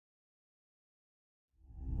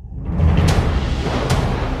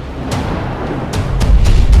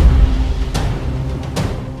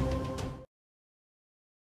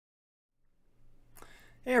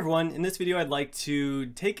Hey everyone, in this video I'd like to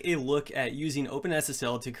take a look at using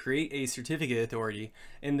OpenSSL to create a certificate authority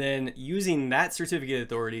and then using that certificate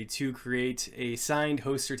authority to create a signed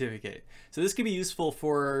host certificate. So this can be useful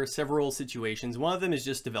for several situations. One of them is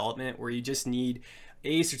just development, where you just need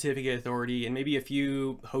a certificate authority and maybe a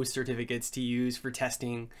few host certificates to use for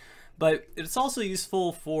testing. But it's also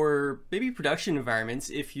useful for maybe production environments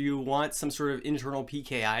if you want some sort of internal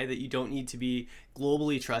PKI that you don't need to be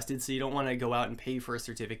globally trusted, so you don't want to go out and pay for a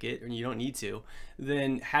certificate, and you don't need to.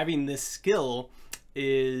 Then having this skill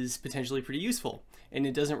is potentially pretty useful. And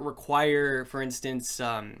it doesn't require, for instance,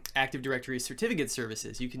 Active Directory certificate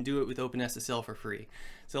services. You can do it with OpenSSL for free.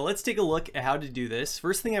 So let's take a look at how to do this.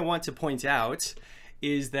 First thing I want to point out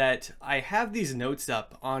is that I have these notes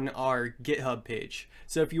up on our GitHub page.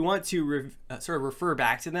 So if you want to sort of refer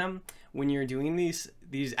back to them when you're doing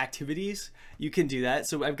these activities, you can do that.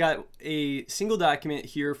 So I've got a single document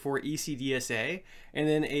here for ECDSA and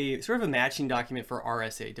then a sort of a matching document for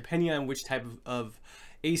RSA, depending on which type of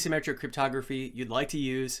asymmetric cryptography you'd like to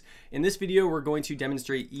use. In this video, we're going to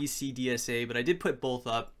demonstrate ECDSA, but I did put both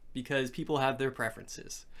up because people have their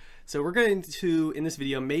preferences. So we're going to, in this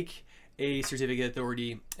video, make a certificate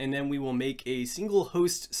authority, and then we will make a single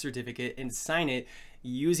host certificate and sign it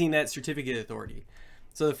using that certificate authority.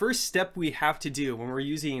 So the first step we have to do when we're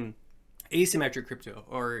using asymmetric crypto,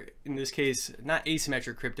 or in this case, not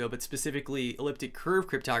asymmetric crypto, but specifically elliptic curve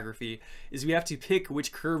cryptography, is we have to pick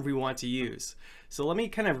which curve we want to use. So let me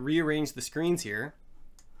kind of rearrange the screens here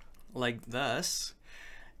like this.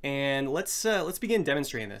 And let's begin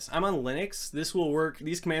demonstrating this. I'm on Linux. This will work.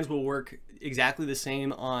 These commands will work exactly the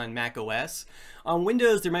same on Mac OS. On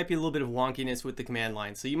Windows, there might be a little bit of wonkiness with the command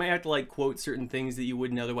line, so you might have to like quote certain things that you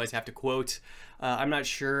wouldn't otherwise have to quote. I'm not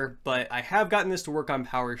sure, but I have gotten this to work on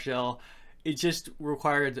PowerShell. It just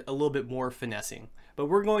required a little bit more finessing. But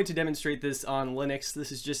we're going to demonstrate this on Linux.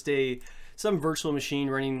 This is just some virtual machine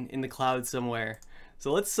running in the cloud somewhere.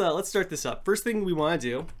 So let's start this up. First thing we want to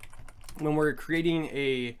do when we're creating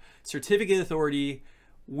a certificate authority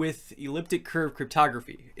with elliptic curve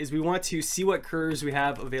cryptography is we want to see what curves we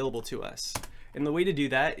have available to us. And the way to do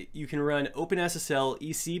that, you can run OpenSSL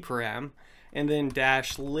EC_param and then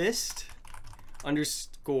 -list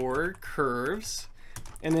 _ curves.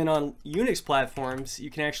 And then on Unix platforms,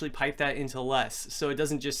 you can actually pipe that into less, so it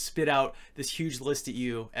doesn't just spit out this huge list at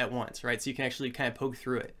you at once, right? So you can actually kind of poke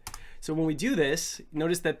through it. So when we do this,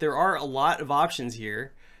 notice that there are a lot of options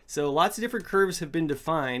here. So lots of different curves have been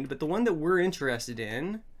defined, but the one that we're interested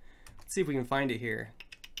in, let's see if we can find it here.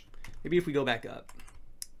 Maybe if we go back up,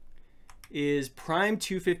 is prime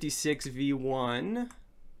 256 v1.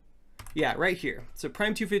 Yeah, right here. So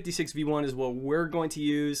prime 256 v1 is what we're going to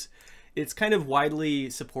use. It's kind of widely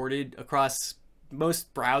supported across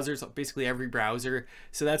most browsers, basically every browser.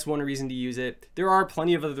 So that's one reason to use it. There are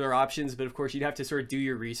plenty of other options, but of course you'd have to sort of do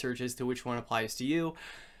your research as to which one applies to you.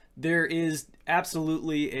 There is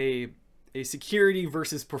absolutely a security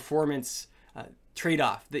versus performance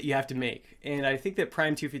trade-off that you have to make. And I think that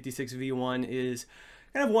prime 256 v1 is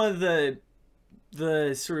kind of one of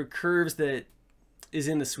the sort of curves that is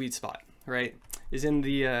in the sweet spot, right? Is in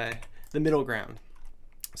the middle ground.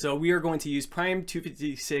 So we are going to use prime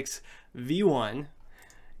 256 v1.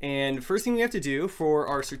 And first thing we have to do for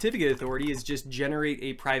our certificate authority is just generate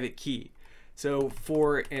a private key. So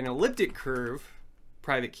for an elliptic curve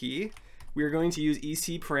private key, we are going to use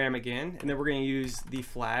EC_param again, and then we're going to use the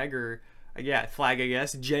flag, or flag, I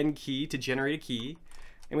guess, gen key to generate a key.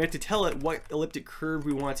 And we have to tell it what elliptic curve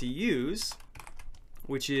we want to use,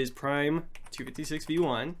 which is prime 256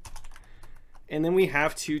 v1. And then we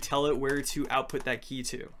have to tell it where to output that key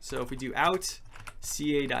to. So if we do out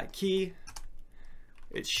ca.key,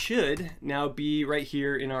 it should now be right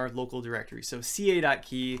here in our local directory. So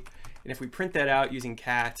ca.key, and if we print that out using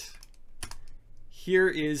cat, here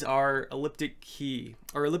is our elliptic key,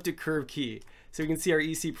 or elliptic curve key. So we can see our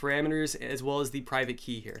EC parameters as well as the private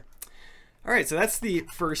key here. All right, so that's the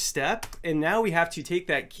first step. And now we have to take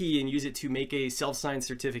that key and use it to make a self-signed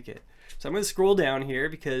certificate. So I'm going to scroll down here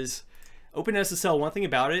because OpenSSL, one thing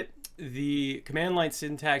about it, the command line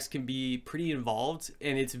syntax can be pretty involved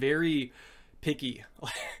and it's very picky.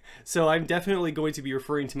 So I'm definitely going to be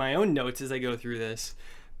referring to my own notes as I go through this.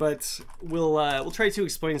 But we'll try to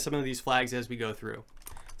explain some of these flags as we go through.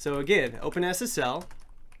 So again, OpenSSL,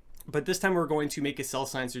 but this time we're going to make a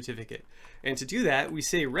self-signed certificate. And to do that, we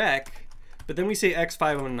say rec, but then we say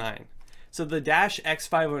x509. So the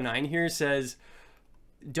 -x509 here says,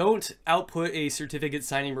 don't output a certificate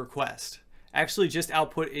signing request. Actually, just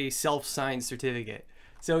output a self-signed certificate.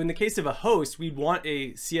 So in the case of a host, we'd want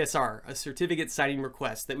a CSR, a certificate signing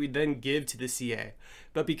request, that we then give to the CA.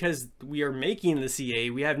 But because we are making the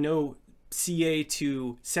CA, we have no CA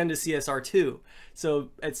to send a CSR to.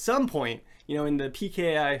 So at some point, you know, in the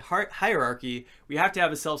PKI hierarchy, we have to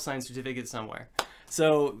have a self-signed certificate somewhere.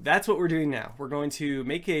 So that's what we're doing now. We're going to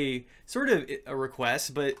make a sort of a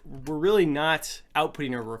request, but we're really not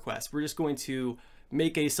outputting a request. We're just going to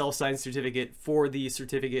make a self-signed certificate for the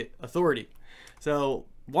certificate authority. So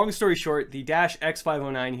long story short, the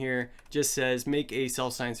 -x509 here just says make a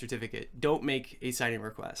self-signed certificate. Don't make a signing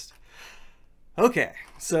request. Okay,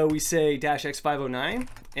 so we say -x509,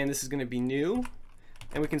 and this is going to be new,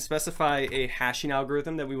 and we can specify a hashing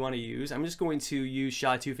algorithm that we want to use. I'm just going to use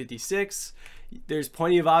SHA-256. There's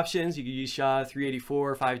plenty of options. You could use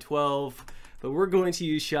SHA-384, 512, but we're going to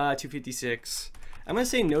use SHA-256. I'm going to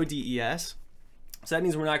say no DES. So that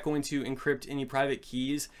means we're not going to encrypt any private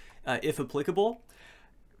keys if applicable.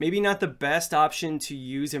 Maybe not the best option to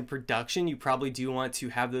use in production. You probably do want to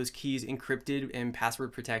have those keys encrypted and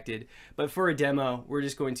password protected. But for a demo, we're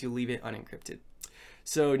just going to leave it unencrypted.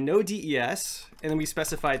 So no DES, and then we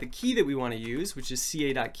specify the key that we want to use, which is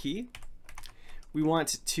ca.key. We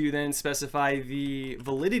want to then specify the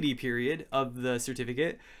validity period of the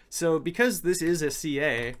certificate. So because this is a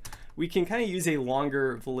CA, we can kind of use a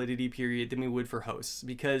longer validity period than we would for hosts,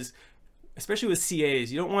 because especially with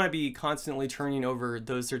CAs, you don't want to be constantly turning over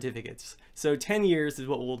those certificates. So 10 years is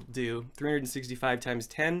what we'll do, 365 times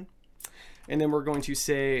 10. And then we're going to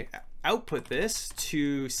say output this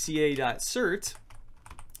to ca.cert.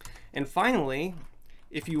 And finally,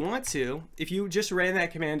 if you want to, if you just ran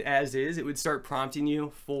that command as is, it would start prompting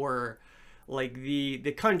you for like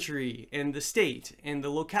the country and the state and the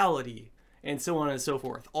locality and so on and so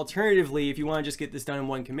forth. Alternatively, if you want to just get this done in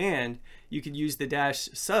one command, you could use the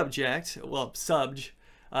 -subject, well, subj,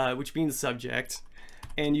 which means subject,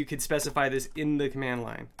 and you could specify this in the command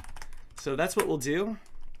line. So that's what we'll do.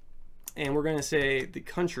 And we're going to say the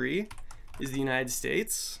country is the United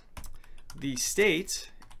States. The state,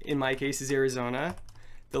 in my case, is Arizona.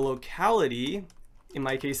 The locality, in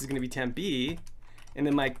my case, is going to be Tempe. And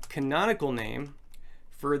then my canonical name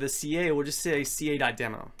for the CA, we'll just say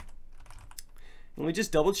ca.demo. Let me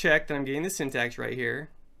just double check that I'm getting the syntax right here.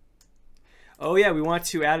 Oh yeah, we want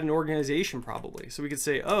to add an organization probably. So we could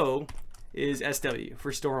say O is SW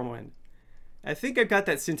for StormWind. I think I've got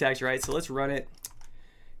that syntax right, so let's run it.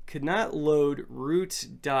 Could not load root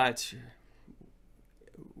dot.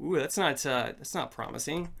 Ooh, that's not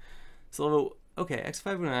promising. So okay,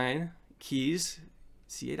 x509 keys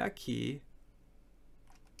ca.key.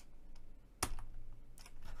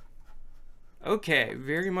 Okay,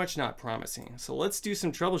 very much not promising. So let's do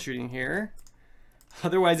some troubleshooting here.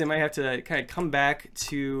 Otherwise, I might have to kind of come back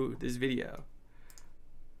to this video.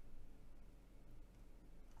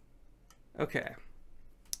 Okay.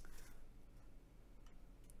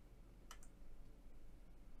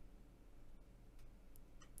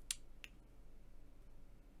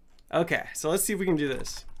 Okay, so let's see if we can do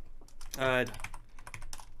this.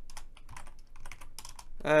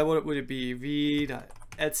 What would it be?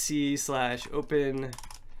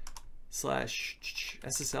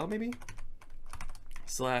 v.etsy/open/SSL maybe?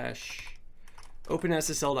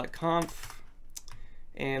 /openssl.conf,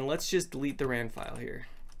 and let's just delete the RAND file here.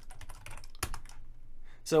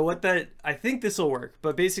 So I think this will work,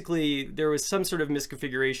 but basically there was some sort of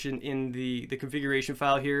misconfiguration in the configuration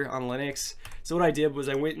file here on Linux. So what I did was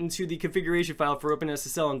I went into the configuration file for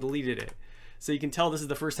OpenSSL and deleted it. So you can tell this is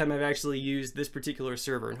the first time I've actually used this particular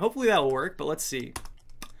server, and hopefully that will work, but let's see.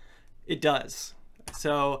 It does.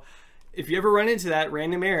 So if you ever run into that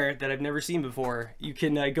random error that I've never seen before, you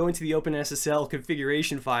can go into the OpenSSL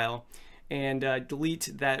configuration file and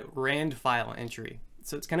delete that RAND file entry.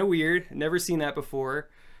 So it's kind of weird, never seen that before,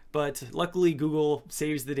 but luckily Google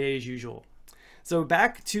saves the day as usual. So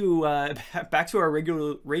back to our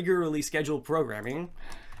regularly scheduled programming.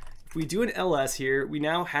 If we do an ls here, we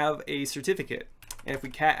now have a certificate, and if we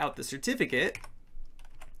cat out the certificate,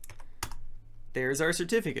 there's our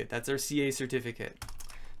certificate. That's our CA certificate.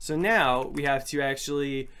 So now we have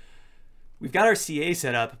to we've got our CA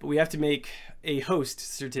set up, but we have to make a host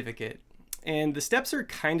certificate. And the steps are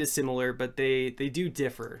kind of similar, but they do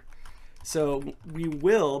differ. So we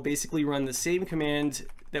will basically run the same command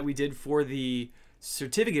that we did for the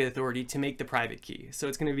certificate authority to make the private key. So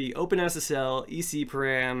it's going to be OpenSSL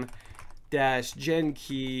ecparam -gen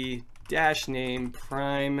key -name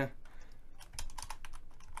prime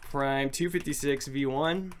 256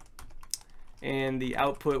 v1, and the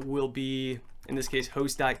output will be, in this case,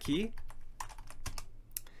 host.key.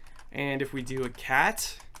 And if we do a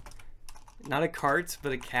cat, not a cart,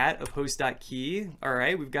 but a cat of host.key. All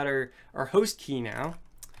right, we've got our host key now.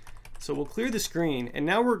 So we'll clear the screen, and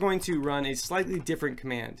now we're going to run a slightly different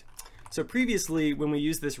command. So previously, when we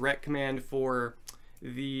used this rec command for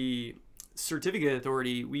the certificate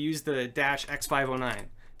authority, we used the -x509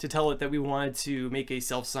 to tell it that we wanted to make a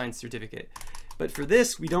self-signed certificate. But for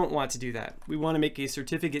this, we don't want to do that. We want to make a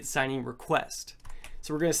certificate signing request.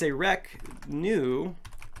 So we're going to say rec new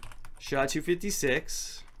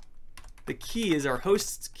SHA-256. The key is our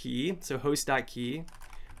host's key, so host.key.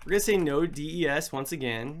 We're going to say no DES once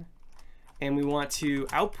again, and we want to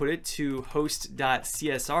output it to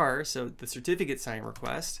host.csr, so the certificate signing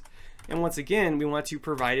request. And once again, we want to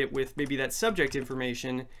provide it with maybe that subject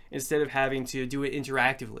information instead of having to do it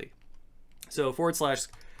interactively. So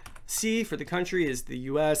 /C for the country is the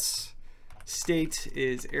US, state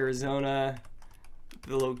is Arizona,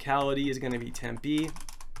 the locality is going to be Tempe,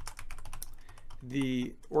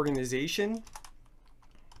 the organization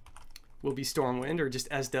will be StormWind or just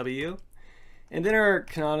SW, and then our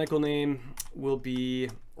canonical name will be,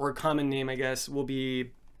 or a common name I guess, will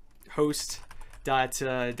be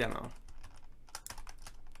host.demo.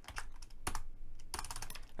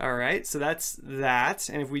 All right, so that's that.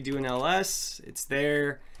 And if we do an ls, it's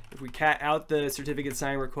there. If we cat out the certificate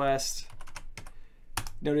sign request,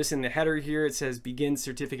 notice in the header here it says begin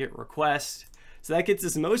certificate request. So that gets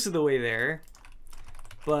us most of the way there.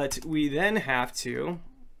 But we then have to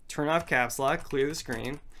turn off caps lock, clear the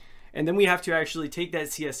screen, and then we have to actually take that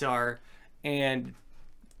CSR and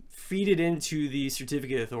feed it into the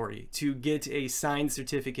certificate authority to get a signed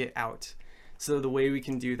certificate out. So the way we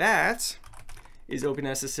can do that is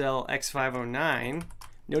OpenSSL x509.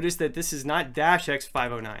 Notice that this is not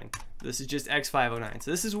 -x509. This is just x509.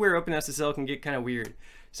 So this is where OpenSSL can get kind of weird.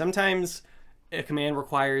 Sometimes a command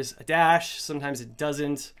requires a dash, sometimes it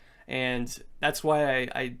doesn't. And that's why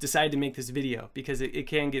I decided to make this video, because it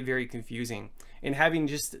can get very confusing. And having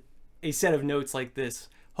just a set of notes like this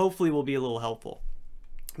hopefully will be a little helpful.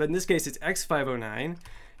 But in this case, it's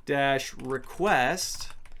x509-request.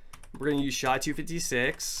 We're going to use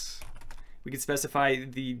SHA-256. We can specify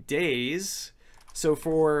the days. So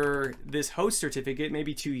for this host certificate,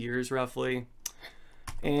 maybe 2 years roughly.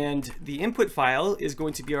 And the input file is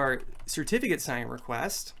going to be our certificate sign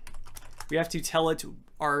request. We have to tell it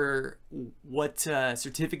what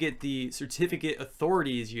certificate the certificate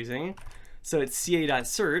authority is using. So it's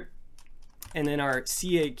ca.cert, and then our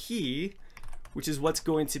ca key, which is what's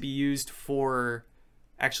going to be used for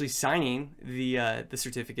actually signing the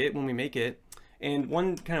certificate when we make it. And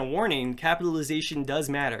one kind of warning, capitalization does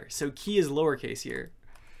matter. So key is lowercase here.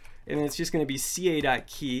 And it's just going to be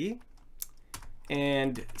ca.key,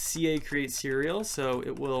 and ca creates serial, so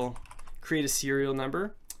it will create a serial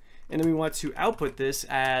number. And then we want to output this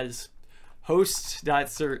as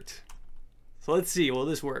host.cert. So let's see, will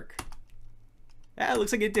this work? Yeah, it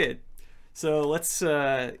looks like it did. So let's,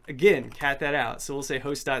 again, cat that out. So we'll say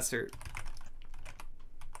host.cert.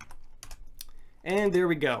 And there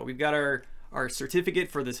we go. We've got our certificate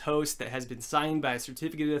for this host that has been signed by a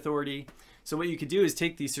certificate authority. So what you could do is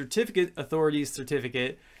take the certificate authority's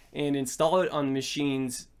certificate and install it on the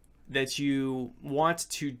machines that you want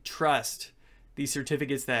to trust the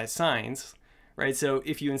certificates that it signs, right? So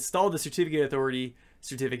if you install the certificate authority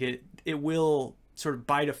certificate, it will sort of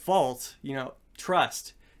by default,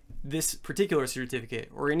 trust this particular certificate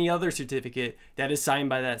or any other certificate that is signed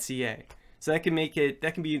by that CA. So that can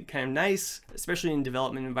be kind of nice, especially in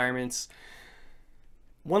development environments.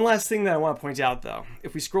 One last thing that I want to point out though,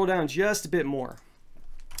 if we scroll down just a bit more,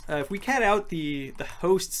 if we cat out the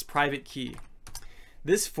host's private key,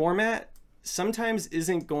 this format sometimes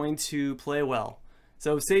isn't going to play well.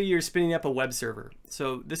 So say you're spinning up a web server.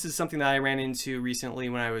 So this is something that I ran into recently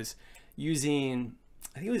when I was using,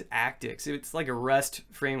 I think it was Actix. It's like a REST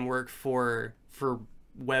framework for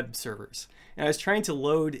web servers. And I was trying to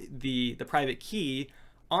load the private key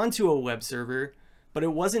onto a web server, but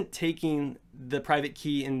it wasn't taking the private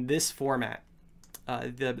key in this format.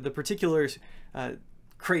 The particular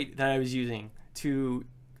crate that I was using to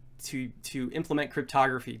implement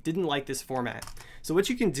cryptography didn't like this format. So what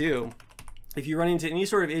you can do, if you run into any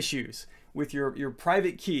sort of issues with your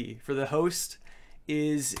private key for the host,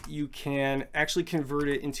 is you can actually convert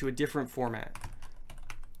it into a different format.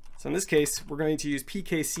 So in this case, we're going to use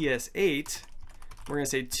PKCS8. We're going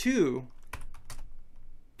to say to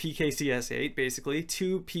PKCS8, basically,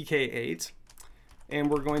 to PK8.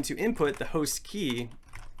 And we're going to input the host key,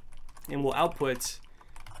 and we'll output,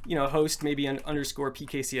 host maybe underscore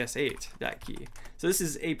PKCS8.key. So this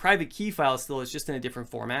is a private key file still, it's just in a different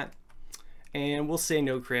format. And we'll say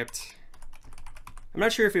no crypt. I'm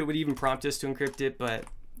not sure if it would even prompt us to encrypt it, but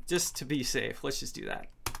just to be safe, let's just do that.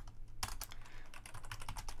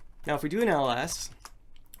 Now if we do an ls,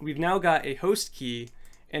 we've now got a host key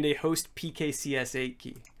and a host PKCS8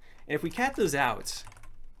 key. And if we cat those out,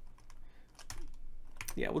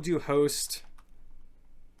 yeah, we'll do host.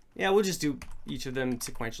 Yeah, we'll just do each of them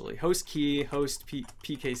sequentially. Host key, host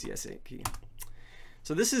PKCS8 key.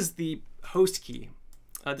 So this is the host key.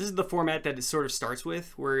 This is the format that it sort of starts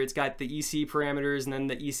with, where it's got the EC parameters and then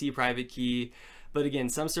the EC private key. But again,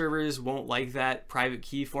 some servers won't like that private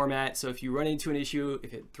key format. So if you run into an issue,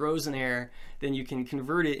 if it throws an error, then you can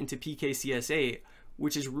convert it into PKCS8,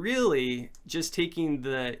 which is really just taking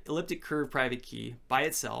the elliptic curve private key by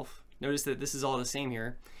itself. Notice that this is all the same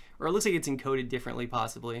here, or it looks like it's encoded differently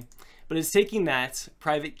possibly, but it's taking that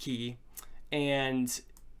private key and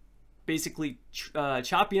basically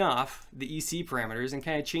chopping off the EC parameters and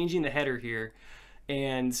kind of changing the header here.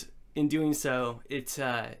 And in doing so,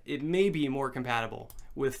 it may be more compatible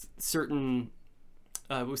with certain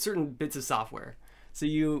bits of software. So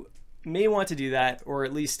you may want to do that, or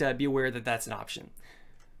at least be aware that that's an option.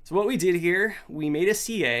 So what we did here, we made a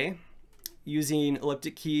CA using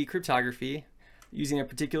elliptic key cryptography, using a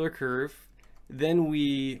particular curve. Then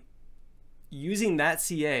we, using that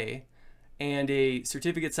CA and a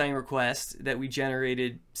certificate sign request that we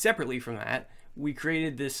generated separately from that, we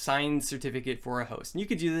created this signed certificate for a host. And you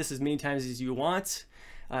could do this as many times as you want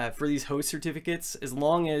for these host certificates, as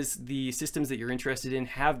long as the systems that you're interested in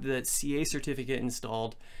have the CA certificate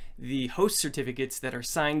installed. The host certificates that are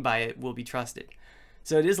signed by it will be trusted.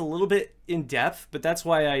 So it is a little bit in depth, but that's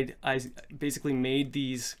why I basically made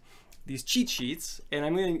these cheat sheets, and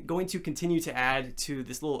I'm going to continue to add to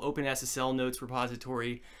this little OpenSSL notes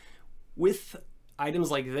repository with items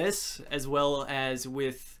like this, as well as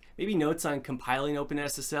with maybe notes on compiling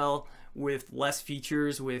OpenSSL with less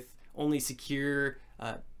features, with only secure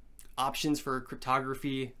options for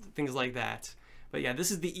cryptography, things like that. But yeah, this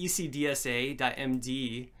is the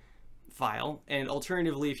ECDSA.md file, and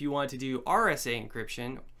alternatively, if you want to do RSA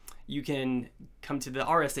encryption, you can come to the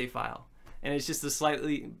RSA file, and it's just a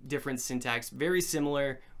slightly different syntax, very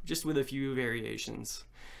similar, just with a few variations.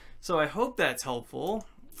 So I hope that's helpful.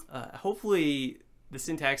 Hopefully the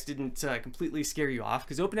syntax didn't completely scare you off,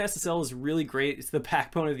 because OpenSSL is really great. It's the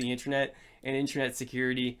backbone of the internet and internet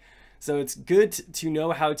security, so it's good to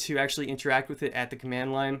know how to actually interact with it at the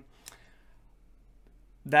command line.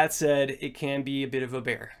 That said, it can be a bit of a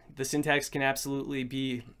bear. The syntax can absolutely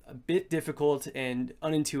be a bit difficult and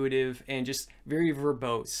unintuitive and just very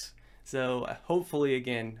verbose. So hopefully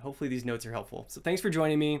these notes are helpful. So thanks for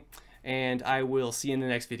joining me, and I will see you in the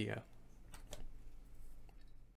next video.